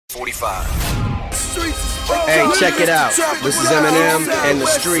45. Hey, check it out. This is Eminem, and the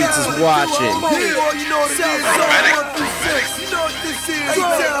streets is watching.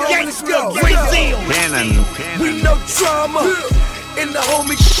 GANGSTA GRILLZ. Cannon. We know drama in the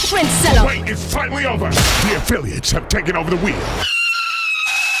homie The wait is finally over. The affiliates have taken over the wheel.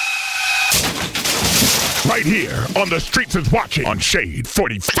 Right here on The Streets is Watching on Shade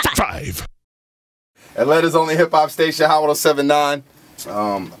 45. Atlanta's only hip-hop station, Howard 107.9.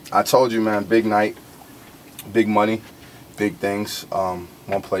 I told you, man, big night, big money, big things.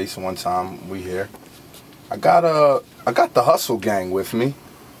 One place, one time, we here. I got the Hustle Gang with me.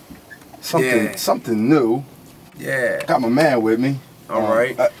 Something new. Yeah. Got my man with me. All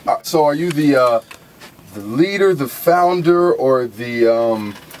right. So are you the leader, the founder, or the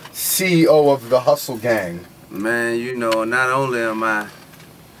CEO of the Hustle Gang? Man, you know, not only am I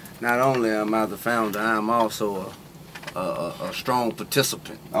the founder, I'm also a strong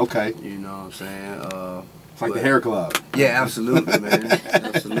participant. Okay. You know what I'm saying? It's like the hair club. Yeah, absolutely, man.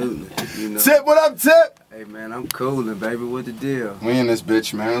 Absolutely. You know. Tip, what up, Tip? Hey, man, I'm coolin', baby. What the deal? We in this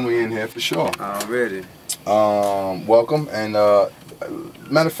bitch, man. We in here for sure. Already. Welcome, and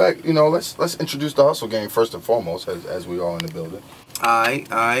matter of fact, you know, let's introduce the Hustle Gang first and foremost, as we all in the building. All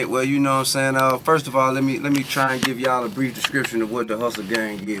right. Well, you know what I'm saying. First of all, let me try and give y'all a brief description of what the Hustle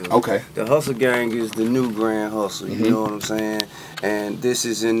Gang is. Okay. The Hustle Gang is the new Grand Hustle. You know what I'm saying. And this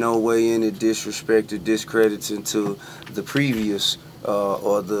is in no way any disrespect or discrediting to the previous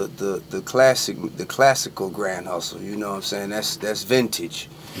or the classical Grand Hustle. You know what I'm saying. That's vintage.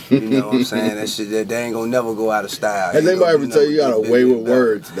 You know what I'm saying? That shit, they ain't gonna never go out of style. Has anybody ever tell you got a way with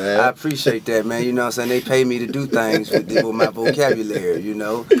words, man? I appreciate that, man. You know what I'm saying? They pay me to do things with my vocabulary, you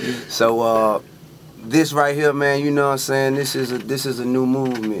know? So, this right here, man, you know what I'm saying? This is a new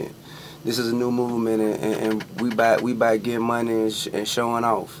movement. This is a new movement, and we by getting money and showing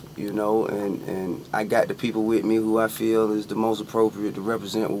off, you know? And I got the people with me who I feel is the most appropriate to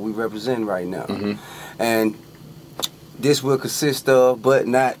represent what we represent right now. And this will consist of, but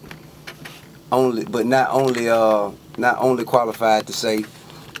not only qualified to say,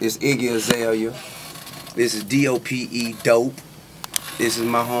 it's Iggy Azalea. This is D-O-P-E, Dope. This is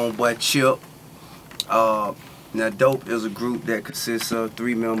my homeboy Chip. Now Dope is a group that consists of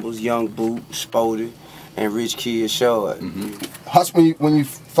 3 members: Young Boot, Spody, and Rich Kid Short. When you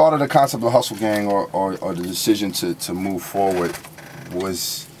thought of the concept of Hustle Gang or the decision to move forward,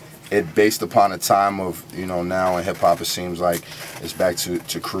 was it based upon a time of, you know, now in hip hop it seems like it's back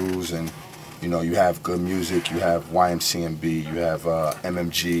to crews, and you know, you have good music, you have YMCMB, you have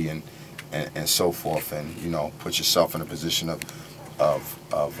MMG and so forth, and you know, put yourself in a position of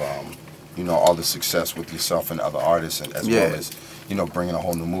you know, all the success with yourself and other artists, and as well as, you know, bringing a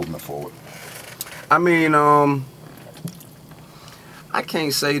whole new movement forward. I mean, I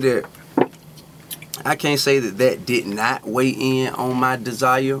can't say that that did not weigh in on my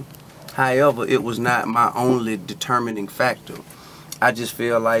desire. However, it was not my only determining factor. I just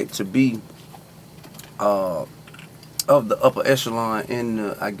feel like to be of the upper echelon in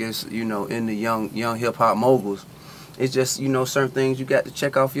the, I guess, you know, in the young hip hop moguls, it's just, you know, certain things you got to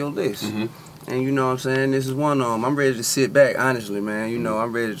check off your list. And you know what I'm saying, this is one of them. I'm ready to sit back, honestly, man. You know,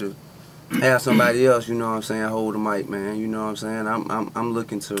 I'm ready to have somebody else, you know what I'm saying, hold the mic, man. You know what I'm saying?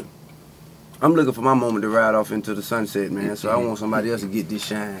 I'm looking for my moment to ride off into the sunset, man. So I want somebody else to get this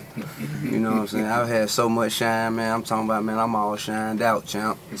shine. You know what I'm saying? I've had so much shine, man. I'm talking about, man, I'm all shined out,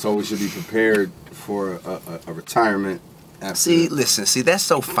 champ. So we should be prepared for a retirement. See, that's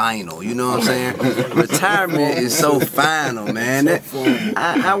so final, you know what I'm saying? Retirement is so final, man.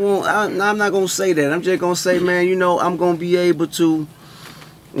 I'm not gonna say that. I'm just gonna say, man, you know, I'm gonna be able to,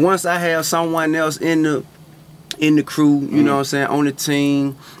 once I have someone else in the crew, you know what I'm saying, on the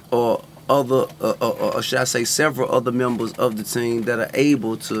team, or other, or should I say, several other members of the team that are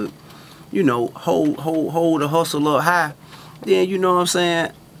able to, you know, hold the hustle up high, then, you know what I'm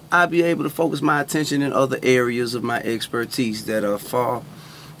saying, I'll be able to focus my attention in other areas of my expertise that are far,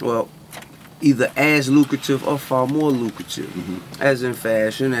 well, either as lucrative or far more lucrative, as in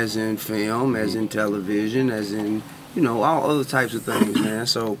fashion, as in film, as in television, as in, you know, all other types of things, man.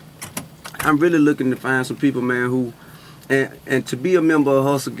 So I'm really looking to find some people, man, who, and to be a member of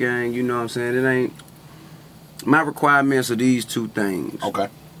Hustle Gang, you know what I'm saying, it ain't, my requirements are these 2 things. Okay.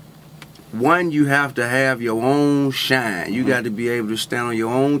 One, you have to have your own shine. You got to be able to stand on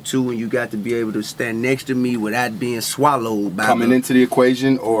your own 2, and you got to be able to stand next to me without being swallowed by coming into the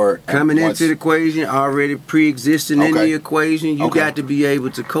equation, or coming into the equation, already pre-existing in the equation. You got to be able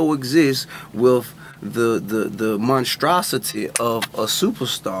to coexist with the monstrosity of a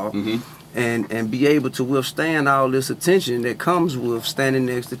superstar and be able to withstand all this attention that comes with standing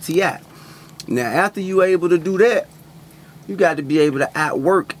next to T.I. Now, after you able to do that, you got to be able to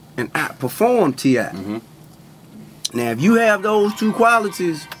outwork and outperform T.I. Now, if you have those two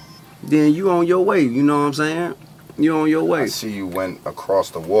qualities, then you on your way. You know what I'm saying? You on your way. I see you went across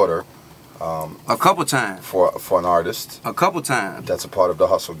the water. A couple times. For an artist. A couple times. That's a part of the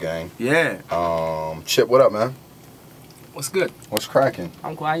Hustle Gang. Yeah. Chip, what up, man? What's good? What's cracking?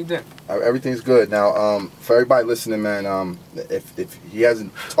 I'm glad you did. Everything's good. Now, for everybody listening, man, if he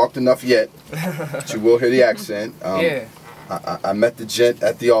hasn't talked enough yet, but you will hear the accent. Yeah. I met the gent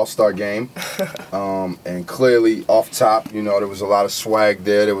at the All-Star game, and clearly off top, you know, there was a lot of swag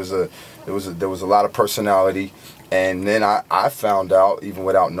there. There was a lot of personality, and then I found out, even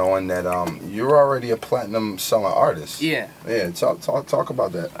without knowing, that you're already a platinum selling artist. Yeah. Yeah. Talk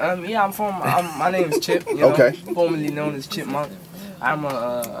about that. Yeah, my name is Chip. You know, Okay. Formerly known as Chipmunk. I'm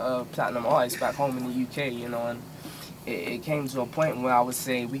a platinum artist back home in the UK. You know, and it came to a point where I would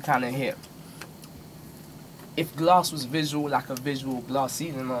say we kind of hit. If glass was visual, like a visual glass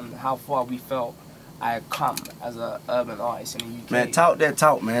ceiling on how far we felt I had come as an urban artist in the UK. Man, talk that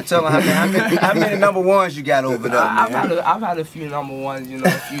talk, man. Tell them how many number ones you got over there, man. I've had a few number ones, you know,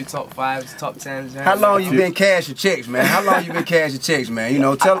 a few top 5s, top 10s. How long you been cashing checks, man? How long you been cashing checks, man? You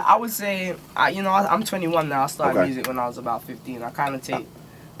know, tell. I would say, you know, I'm 21 now. I started Okay. music when I was about 15. I kind of take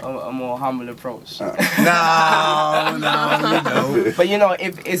a more humble approach. No, you know. But you know,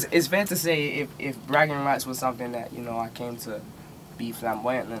 if it's fair to say if bragging rights was something that, you know, I came to be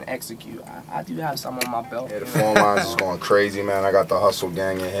flamboyant and execute, I do have some on my belt. Yeah, the phone lines is going crazy, man. I got the Hustle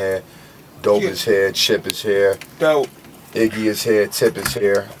Gang in here. Dope is here. Chip is here. Dope. Iggy is here. Tip is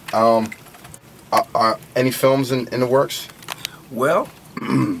here. Are any films in the works? Well,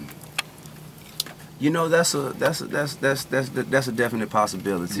 you know, that's a definite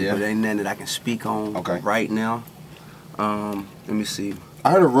possibility. Yeah. But ain't nothing that I can speak on right now. Let me see.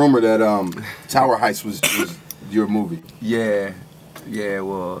 I heard a rumor that Tower Heights was your movie. Yeah, it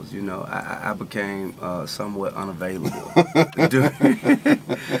was. You know, I became somewhat unavailable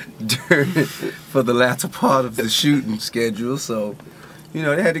for the latter part of the shooting schedule. So, you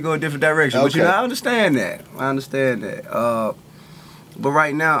know, they had to go a different direction. But you know, I understand that. But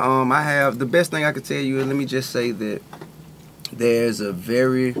right now, I have the best thing I could tell you. And let me just say that there's a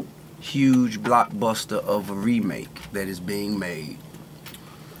very huge blockbuster of a remake that is being made.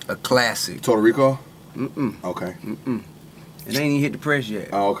 A classic. Total Recall? Okay. It ain't even hit the press yet.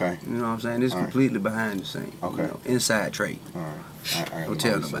 Oh, okay. You know what I'm saying? It's completely behind the scenes. Okay. You know, inside trade. All right. I Don't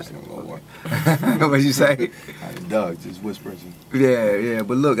tell nobody. Okay. What'd you say? Doug, just whispers. Yeah.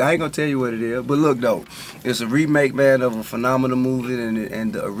 But look, I ain't gonna tell you what it is. But look though, it's a remake, man, of a phenomenal movie,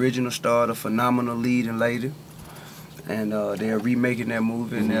 and the original starred a phenomenal leading lady. And they're remaking that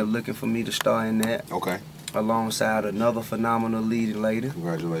movie, and they're looking for me to star in that. Okay. Alongside another phenomenal leading lady.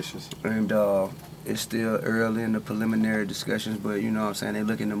 Congratulations. And it's still early in the preliminary discussions, but you know what I'm saying, they're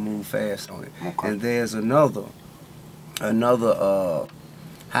looking to move fast on it. Okay. And there's another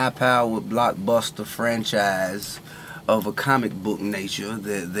high-powered blockbuster franchise of a comic book nature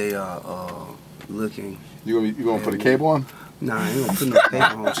that they are looking. You gonna put a cape on? Nah, I ain't gonna put no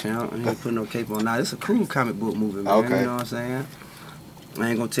cape on, champ. I ain't gonna put no cape on. Nah, it's a cool comic book movie, man. Okay. You know what I'm saying? I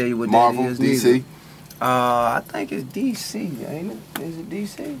ain't gonna tell you what Marvel, that is. DC? Neither. I think it's DC, ain't it? Is it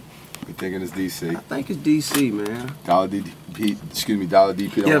DC? You thinking it's DC? I think it's DC, man. Dollar DP don't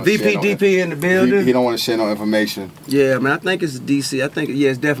Yeah, wanna share no VP in the building. He don't want to share no information. Yeah, man, I think it's DC. I think,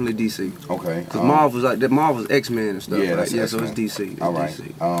 it's definitely DC. Okay. Because Marvel's X-Men and stuff, Yeah, right? that's Yeah, X-Men. so it's DC. It's All right.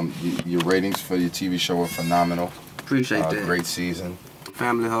 DC. Your ratings for your TV show were phenomenal. Appreciate that. Great season.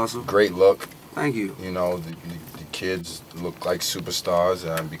 Family hustle. Great look. Thank you. You know, the kids look like superstars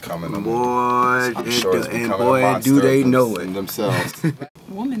and becoming them. Boy, I'm sure it's and becoming boy, a monster do they know it. themselves.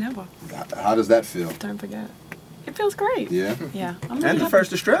 Woman ever. How does that feel? Don't forget. It feels great. Yeah. Yeah. I'm And really the happy.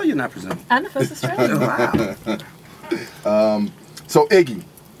 first Australian, I presume. And the first Australian. Wow. So Iggy,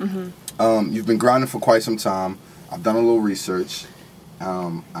 you've been grinding for quite some time. I've done a little research.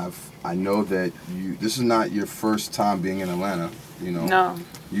 I know that this is not your first time being in Atlanta. You know. No.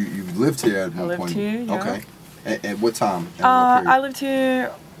 You've lived here at one lived point. here, yeah. Okay. At what time? At what I period? lived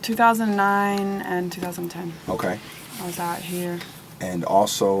here 2009 and 2010. Okay. I was out here. And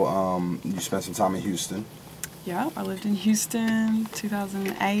also, you spent some time in Houston. Yeah, I lived in Houston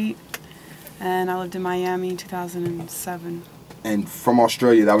 2008, and I lived in Miami 2007. And from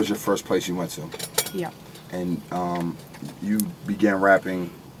Australia, that was your first place you went to. Yeah. And you began rapping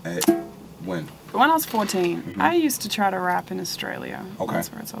at when? When I was 14, I used to try to rap in Australia. Okay. That's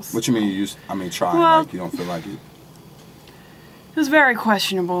where it's also. What you mean you used? I mean, try. Well- Like you don't feel like it. It was very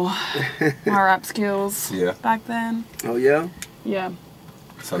questionable, my rap skills Yeah. back then. Oh yeah. Yeah.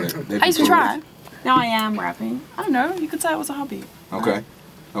 So they I used to try. Now I am rapping. I don't know. You could say it was a hobby. Okay.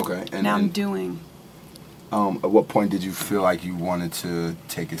 Okay. And Now I'm doing. at what point did you feel like you wanted to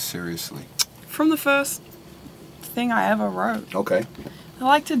take it seriously? From the first thing I ever wrote. Okay. I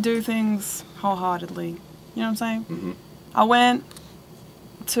like to do things wholeheartedly. You know what I'm saying? Mm-hmm. I went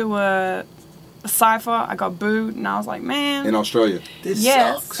to a cypher. I got booed, and I was like, man. In Australia. This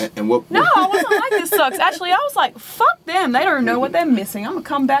Yes. sucks. And what? No, I wasn't like this sucks. Actually, I was like, fuck them. They don't know what they're missing. I'm going to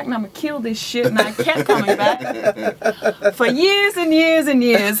come back and I'm going to kill this shit. And I kept coming back for years and years and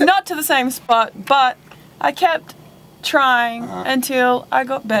years. Not to the same spot, but I kept trying until I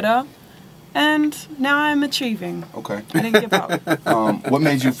got better. And now I'm achieving. Okay. I didn't give up. What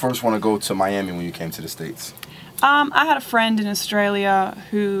made you first want to go to Miami when you came to the States? I had a friend in Australia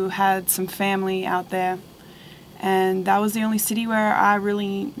who had some family out there. And that was the only city where I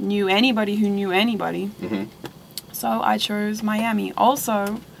really knew anybody who knew anybody. Mm-hmm. So I chose Miami.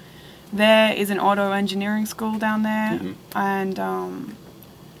 Also, there is an auto engineering school down there. Mm-hmm. And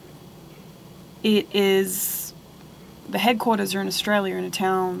it is, the headquarters are in Australia, in a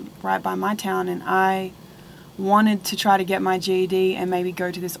town right by my town. And I wanted to try to get my GED and maybe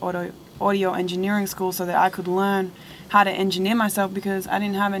go to this audio engineering school so that I could learn how to engineer myself, because I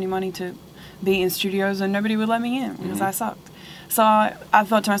didn't have any money to be in studios and nobody would let me in because I sucked. So I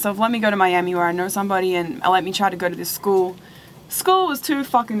thought to myself, let me go to Miami where I know somebody and let me try to go to this school. School was too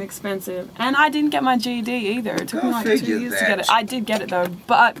fucking expensive, and I didn't get my GED either. It took me like 2 years to get it. I did get it though,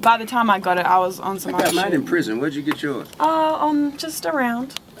 but by the time I got it, I was on some I other got mine shit. in prison. Where'd you get yours? Just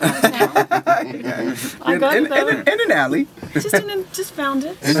around. I got it though. In an alley. Just found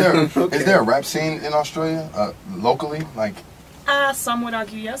it. Is there a rap scene in Australia, locally? Like, Some would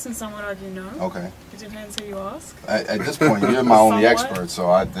argue yes, and some would argue no. okay. It depends who you ask. At this point, you're my only Somewhat. expert,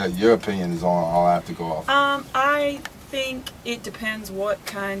 so your opinion is all I have to go off. I think it depends what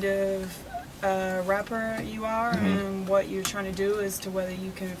kind of rapper you are and what you're trying to do as to whether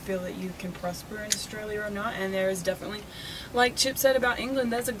you can feel that you can prosper in Australia or not. And there is definitely, like Chip said about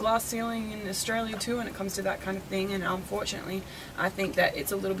England, there's a glass ceiling in Australia too when it comes to that kind of thing. And unfortunately, I think that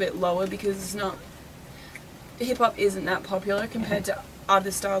it's a little bit lower because it's not, hip hop isn't that popular compared to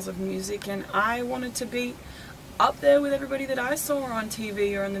other styles of music. And I wanted to be up there with everybody that I saw on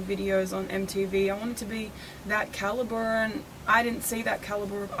TV or in the videos on MTV. I wanted to be that caliber, and I didn't see that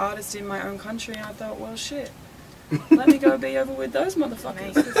caliber of artist in my own country, and I thought, well, shit, let me go be over with those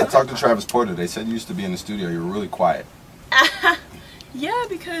motherfuckers. I talked to Travis Porter. They said you used to be in the studio. You were really quiet. Yeah,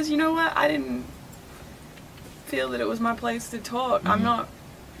 because you know what? I didn't feel that it was my place to talk. I'm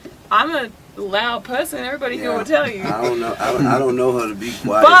a loud person. Everybody here will tell you. I don't know. I don't know how to be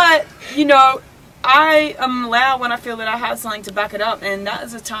quiet. But, you know, I am loud when I feel that I have something to back it up, and that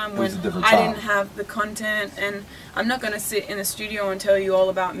is a time when I didn't have the content, and I'm not going to sit in the studio and tell you all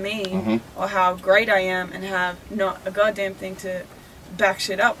about me or how great I am and have not a goddamn thing to back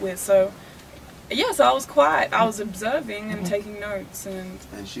shit up with. So, yeah, so I was quiet. I was observing and taking notes. And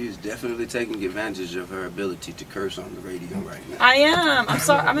she is definitely taking advantage of her ability to curse on the radio right now. I am. I'm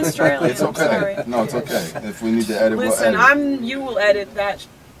sorry. I'm Australian. It's okay. I'm sorry. No, it's okay. If we need to edit, Listen, we'll edit. you will edit that.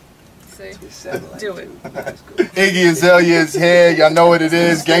 Do it. Iggy Azalea is here. Y'all know what it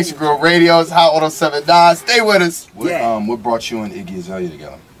is. GANGSTA GRILLZ Radio's Hot 1079. Stay with us. What brought you and Iggy Azalea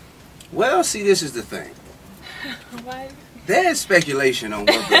together? Well, see, this is the thing. Why? There's speculation on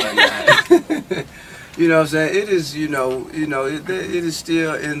whether or not. You know what I'm saying? It is, it is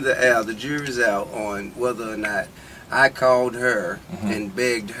still in the air. The jury's out on whether or not I called her and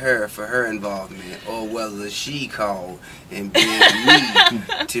begged her for her involvement, or whether she called and begged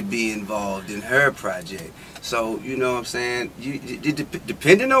me to be involved in her project. So, you know what I'm saying?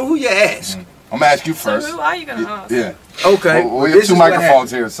 Depending on who you ask. I'm going to ask you first. So who are you going to ask? Yeah. Okay. Well, we have two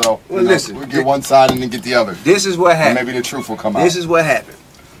microphones here, so listen, we'll get one side and then get the other. This is what happened. And maybe the truth will come out. This is what happened.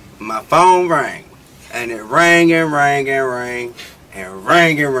 My phone rang, and it rang and rang and rang and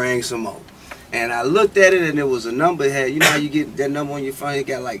rang and rang some more. And I looked at it, and there was a number. It had, you know how you get that number on your phone? It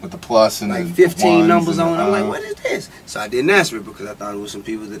got like with the plus and like the 15 numbers on it. I'm like, what is this? So I didn't answer it because I thought it was some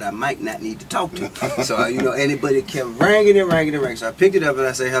people that I might not need to talk to. So anybody kept ringing and ringing and ringing. So I picked it up and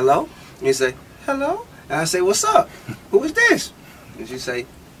I say hello. And he say hello. And I say, what's up? Who is this? And she say,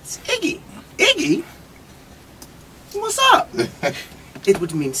 it's Iggy. Iggy? What's up? It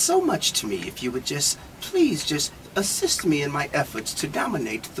would mean so much to me if you would please assist me in my efforts to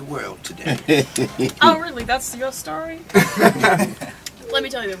dominate the world today. Oh, really? That's your story? Let me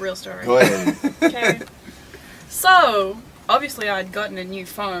tell you the real story. Go ahead. Okay. So, obviously I'd gotten a new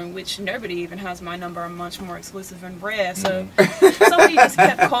phone, which nobody even has my number. I'm much more exclusive and rare. So somebody just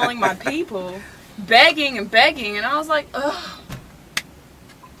kept calling my people, begging and begging, and I was like, ugh.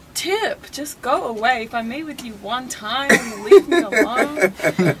 Tip, just go away. If I meet with you one time, leave me alone.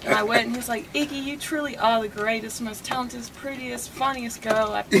 And I went and he was like, Iggy, you truly are the greatest, most talented, prettiest, funniest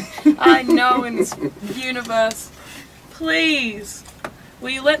girl I know in this universe. Please, will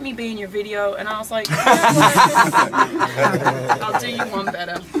you let me be in your video? And I was like, I'll do you one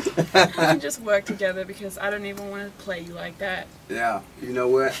better. We can just work together because I don't even want to play you like that. Yeah, you know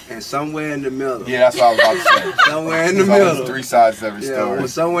what? And somewhere in the middle. Yeah, that's what I was about to say. Somewhere in the There's middle. always 3 sides to every Yeah, story. well,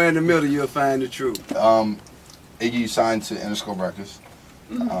 somewhere in the middle you'll find the truth. Iggy, you signed to Interscope Records.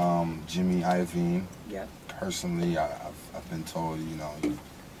 Jimmy Iovine. Yep. Personally, I've been told, you know, you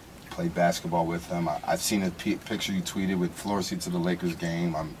played basketball with him. I've seen a picture you tweeted with floor seats to the Lakers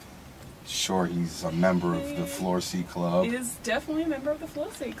game. I'm sure he's a member of the Floor Seat Club. He is definitely a member of the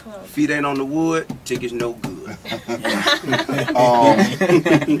Floor Seat Club. Feet ain't on the wood, tickets no good.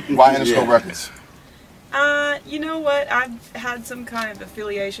 Why Interscope Records? You know what? I've had some kind of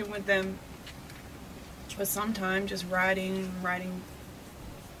affiliation with them for some time, just writing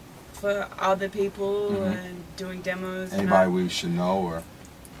for other people and doing demos. Anybody we should know, or?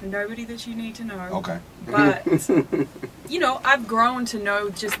 Nobody that you need to know. Okay. But you know, I've grown to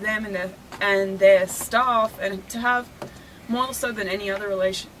know just them and their staff, and to have more so than any other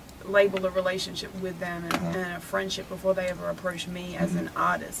label a relationship with them and a friendship before they ever approached me as an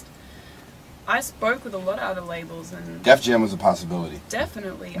artist. I spoke with a lot of other labels, and Def Jam was a possibility.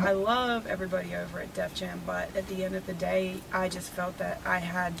 Definitely. I love everybody over at Def Jam, but at the end of the day, I just felt that I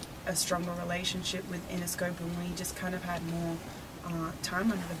had a stronger relationship with Interscope, and we just kind of had more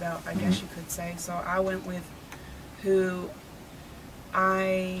time under the belt, I guess you could say. So I went with who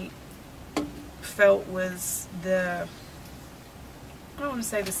I felt was the, I don't want to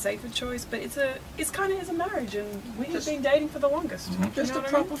say the safer choice, but it's kind of a marriage, and we have been dating for the longest. Just a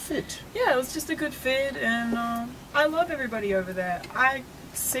proper fit. Yeah, it was just a good fit, and I love everybody over there. I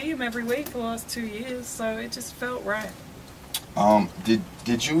see them every week for the last 2 years, so it just felt right.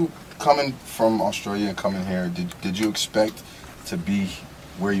 Did you, coming from Australia and coming here, did you expect to be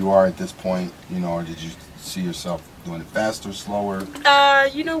where you are at this point, you know, or did you see yourself doing it faster, slower?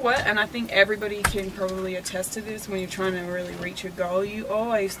 You know what, and I think everybody can probably attest to this. When you're trying to really reach your goal, you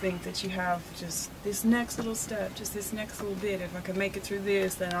always think that you have just this next little step, just this next little bit. If I can make it through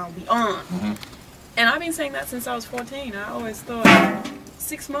this, then I'll be on. And I've been saying that since I was 14. I always thought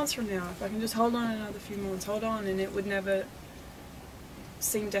 6 months from now, if I can just hold on another few months, hold on, and it would never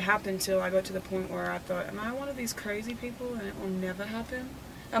seem to happen till I got to the point where I thought, am I one of these crazy people and it will never happen?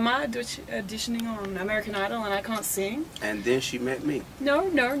 Am I auditioning on American Idol and I can't sing? And then she met me. No.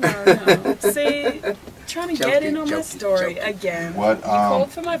 See, trying to get in on my story again. What, you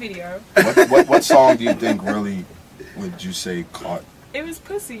called for my video. What song do you think really, would you say, caught? It was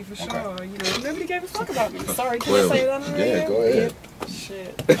Pussy for sure. Okay. You know, nobody gave a fuck about me. Sorry, can I say that on the radio? Yeah, go ahead. Yep.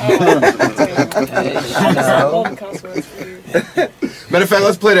 Shit. I just all the cuss words for you. Matter of fact,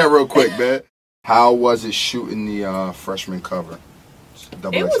 let's play that real quick, man. How was it shooting the freshman cover?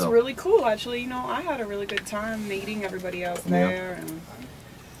 It was really cool, actually. You know, I had a really good time meeting everybody else there. And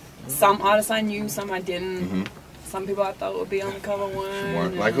some artists I knew, some I didn't. Some people I thought would be on the cover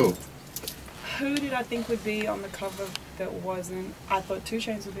one. Like who? Who did I think would be on the cover that wasn't? I thought 2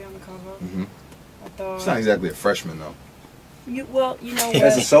 Chainz would be on the cover. I thought. It's not exactly a freshman, though. Well, you know what?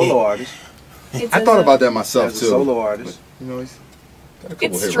 As a solo artist. I thought about that myself, As too. a solo artist. But, you know, he's got a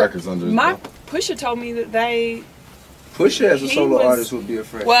couple hit records under his My belt. Pusha told me that they... Pusha as a solo artist would be a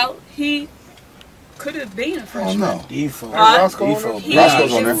freshman. Well, he could have been a freshman. Oh, no. Defo. Roscoe's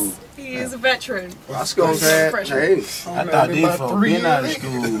on there. He is a veteran. Roscoe's had, hey. I thought Defo been out of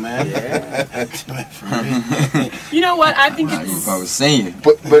school, man. You know what? I think If I was senior.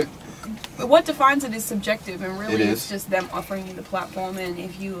 But what defines it is subjective, and really It is. it's just them offering you the platform, and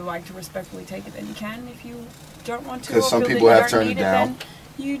if you like to respectfully take it, then you can. If you don't want to, 'Cause or some feel that people you have don't turned need it down.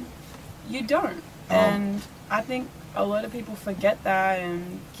 then you don't. And I think a lot of people forget that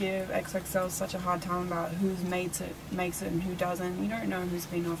and give XXL such a hard time about who makes it and who doesn't. You don't know who's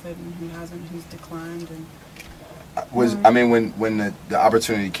been offered and who hasn't, who's declined. And I mean, when the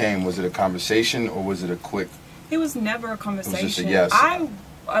opportunity came, was it a conversation or was it a quick? it was never a conversation. just a yes.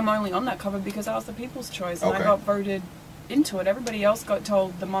 I'm only on that cover because I was the people's choice, and Okay. I got voted into it. Everybody else got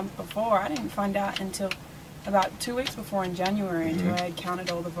told the month before. I didn't find out until about 2 weeks before in January, until I had counted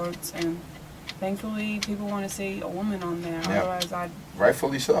all the votes. And thankfully, people want to see a woman on there. Yeah. Otherwise,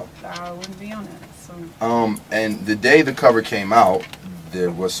 Rightfully so. I wouldn't be on it. So And the day the cover came out,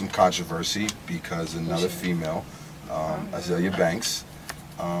 there was some controversy because another female Azalea Banks,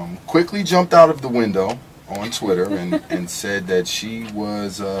 quickly jumped out of the window on Twitter and said that she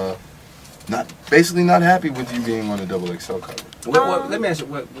was basically not happy with you being on the XXL cover. Well, let me ask you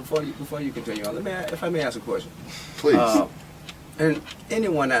before you continue on. If I may ask a question, Please. And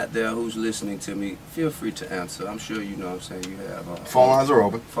anyone out there who's listening to me, feel free to answer. I'm sure you know what I'm saying. You have phone lines are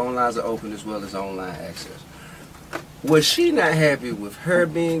open. Phone lines are open as well as online access. Was she not happy with her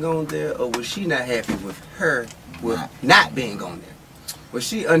being on there, or was she not happy with her not being on there? Was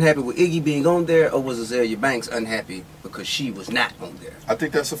she unhappy with Iggy being on there, or was Azalea Banks unhappy because she was not on there? I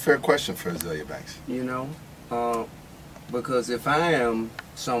think that's a fair question for Azalea Banks. You know, because if I am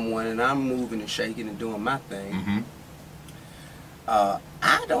someone and I'm moving and shaking and doing my thing,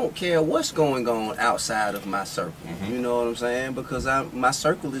 I don't care what's going on outside of my circle. You know what I'm saying? Because my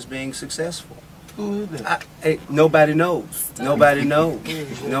circle is being successful. Who is that? Nobody knows. Nobody knows.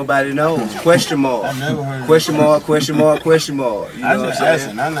 Nobody knows. Question mark. I've never heard of Question mark, question mark, question mark. You know what I'm saying?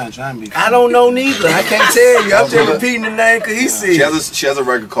 Listen, I'm not trying to be. I don't know neither. I can't tell you. I'm just repeating the name because he said. She has a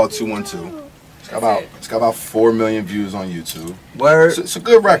record called 212. It's got about 4 million views on YouTube. Word. It's a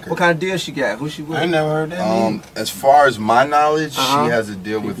good record. What kind of deal she got? Who she with? I never heard that. As far as my knowledge, she has a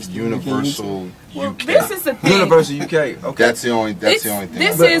deal with Universal Well, UK. this is the thing. Universal UK. Okay. That's the only thing.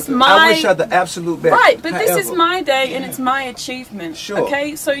 This But is my. I wish her the absolute best. Right, but this is However, my day and it's my achievement. Sure.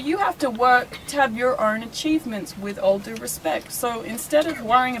 Okay, so you have to work to have your own achievements with all due respect. So instead of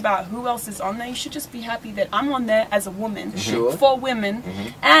worrying about who else is on there, you should just be happy that I'm on there as a woman Sure. for women.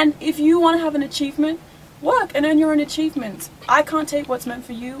 And if you want to have an achievement, work and earn your own achievements. I can't take what's meant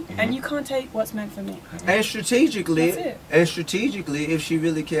for you, and you can't take what's meant for me. And strategically, That's it. if she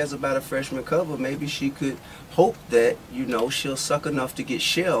really cares about a freshman cover, maybe she could hope that, you know, she'll suck enough to get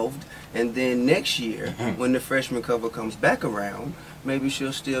shelved, and then next year, when the freshman cover comes back around, maybe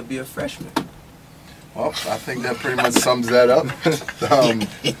she'll still be a freshman. Well, I think that pretty much sums that up.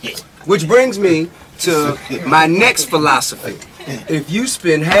 Which brings me to my next philosophy. If you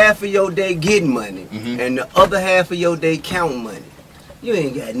spend half of your day getting money and the other half of your day counting money, you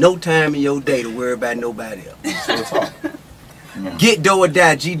ain't got no time in your day to worry about nobody else. So it's all. Get dough or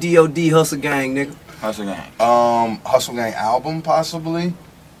die, GDOD, Hustle Gang, nigga. Hustle Gang. Hustle Gang album, possibly.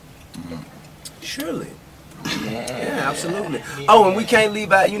 Surely. Yeah, absolutely. Oh, and we can't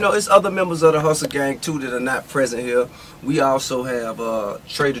leave out, you know, it's other members of the Hustle Gang too that are not present here. We also have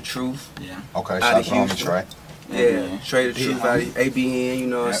Trey the Truth. Yeah. Okay, Out shout out of to homie Houston. Trey. Yeah, Trey the Truth out of ABN, you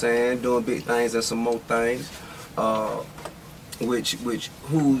know what I'm saying, doing big things and some more things.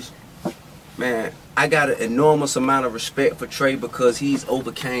 Who's, man, I got an enormous amount of respect for Trey because he's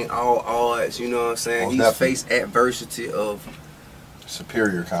overcame all odds, you know what I'm saying? Most He's definitely. faced adversity of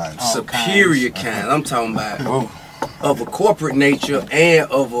Superior kinds. superior kind. I'm talking about of a corporate nature and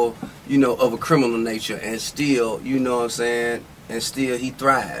of a, you know, of a criminal nature, and still, you know what I'm saying, and still he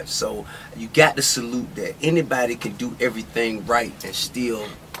thrives. So you got to salute that. Anybody can do everything right and still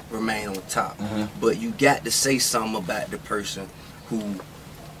remain on top. But you got to say something about the person who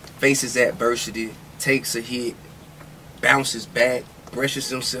faces adversity, takes a hit, bounces back, brushes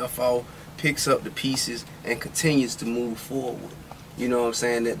himself off, picks up the pieces, and continues to move forward. You know what I'm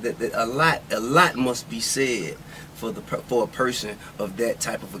saying? That a lot must be said for a person of that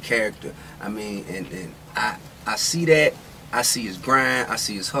type of a character. I mean, and I see that. I see his grind. I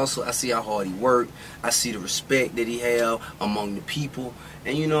see his hustle. I see how hard he worked. I see the respect that he had among the people.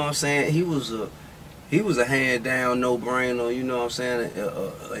 And you know what I'm saying? He was a hand down, no brainer. You know what I'm saying?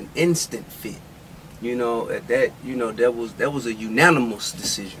 An instant fit. You know that was a unanimous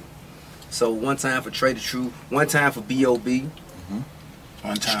decision. So one time for Trey the Truth, one time for B.O.B.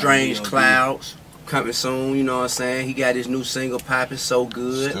 Strange B.O.B. Clouds coming soon. You know what I'm saying? He got his new single popping so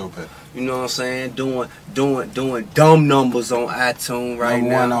good. Stupid. You know what I'm saying? Doing dumb numbers on iTunes right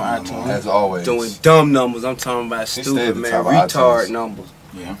Number one now. on iTunes. As always. Doing dumb numbers. I'm talking about He stayed stupid, at the man, top of retard iTunes. numbers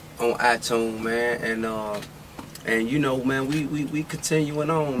Yeah. on iTunes, man. And you know, man, we continuing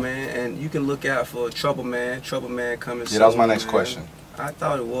on, man. And you can look out for Trouble Man coming soon. Yeah, that was my next man. question. I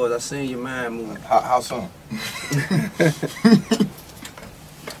thought it was. I seen your mind move. How soon?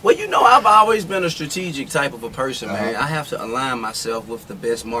 Well, you know, I've always been a strategic type of a person, man. I have to align myself with the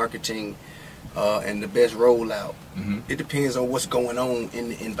best marketing and the best rollout. It depends on what's going on in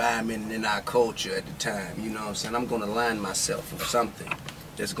the environment and in our culture at the time. You know what I'm saying? I'm going to align myself with something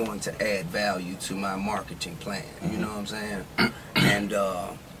that's going to add value to my marketing plan. You know what I'm saying? And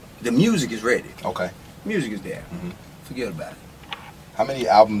the music is ready. Okay. Music is there. Forget about it. How many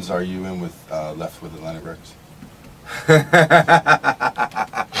albums are you in with left with Atlantic Records?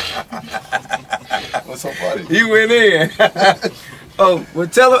 What's so funny? You went in. Oh, well,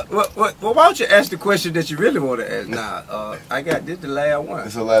 tell her. Well, why don't you ask the question that you really want to ask? Nah, I got this the last one.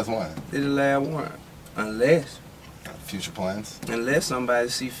 It's the last one. This the last one. Unless Future plans? Unless somebody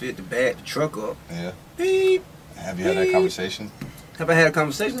see fit to back the truck up. Yeah. Beep. Have you had that conversation? Have I had a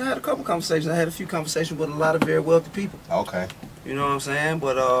conversation? I had a couple conversations. I had a few conversations with a lot of very wealthy people. Okay. You know what I'm saying?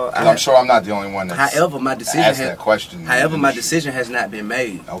 But I'm sure I'm not the only one that's however, my decision asked that question. However, my decision has not been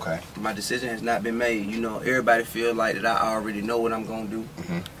made. Okay. My decision has not been made. You know, everybody feel like that I already know what I'm gonna do.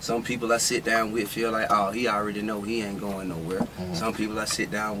 Some people I sit down with feel like, oh, he already know he ain't going nowhere. Some people I sit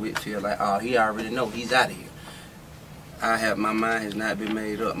down with feel like, oh, he already know he's out of here. My mind has not been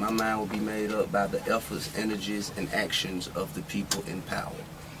made up. My mind will be made up by the efforts, energies, and actions of the people in power.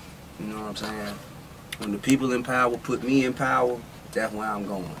 You know what I'm saying? When the people in power put me in power, that's where I'm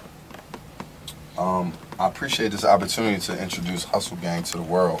going. I appreciate this opportunity to introduce Hustle Gang to the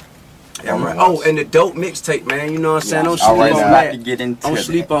world. Yeah, right. Oh, and the dope mixtape, man. You know what I'm saying? Don't sleep right on now. that. Don't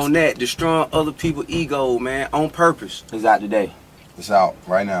sleep on that. Destroying other people's ego, man, on purpose. It's out today. It's out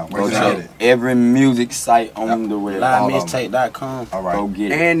right now. Go check it. Every music site on the web. LiveMixtape.com. All right. Go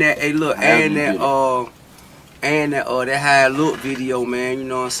get it. And that, hey, look, and that how it look video, man. You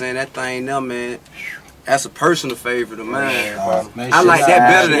know what I'm saying? That thing there, man. That's a personal favorite of mine. I like that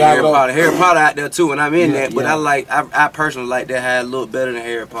better than Harry Potter. Harry Potter out there too, and I'm in that. But I personally like that how it look better than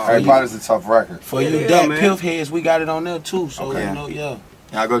Harry Potter. Harry Potter's a tough record. For you Piff heads, we got it on there too. So you know,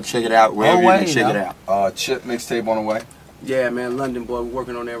 Y'all go check it out. Wherever you can check it out. Chip mixtape on the way. Yeah, man, London boy, we're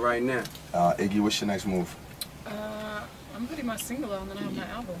working on that right now. Iggy, what's your next move? I'm putting my single out and then I have my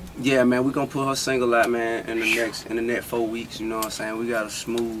album. Yeah, man, we're gonna put her single out, man, in the next 4 weeks. You know what I'm saying? We got a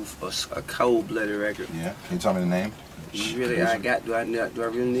smooth, a cold-blooded record. Yeah. Can you tell me the name? Really, do I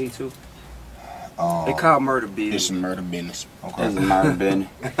really need to? They call Murder Business. It's murder business. Okay. It's murder business.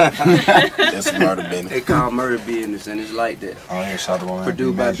 It's murder business. They call Murder Business, and it's like that. Oh, yeah, shout out to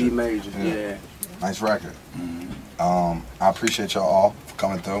Produced by B Major. Yeah. Nice record. I appreciate y'all all for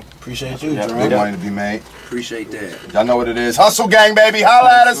coming through. Appreciate you, Big money to be made. Appreciate that. Y'all know what it is. Hustle Gang, baby.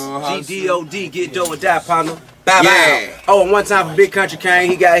 Holla at us. GDOD, get dough or die, partner. Bye bye. Oh, and one time for Big Country King,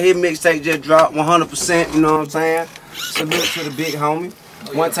 he got his mixtape just dropped 100%. You know what I'm saying? Salute to the big homie.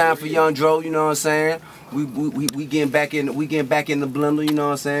 One time for Young Dro. You know what I'm saying? We getting back in. We getting back in the blender. You know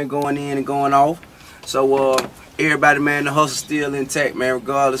what I'm saying? Going in and going off. So everybody, man, the hustle still intact, man.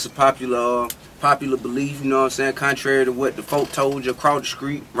 Regardless of popular belief, you know what I'm saying? Contrary to what the folk told you across the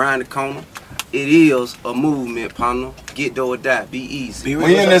street, round the corner, it is a movement, partner. Get dough or die. Be easy.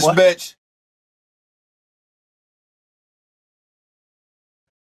 We in this bitch.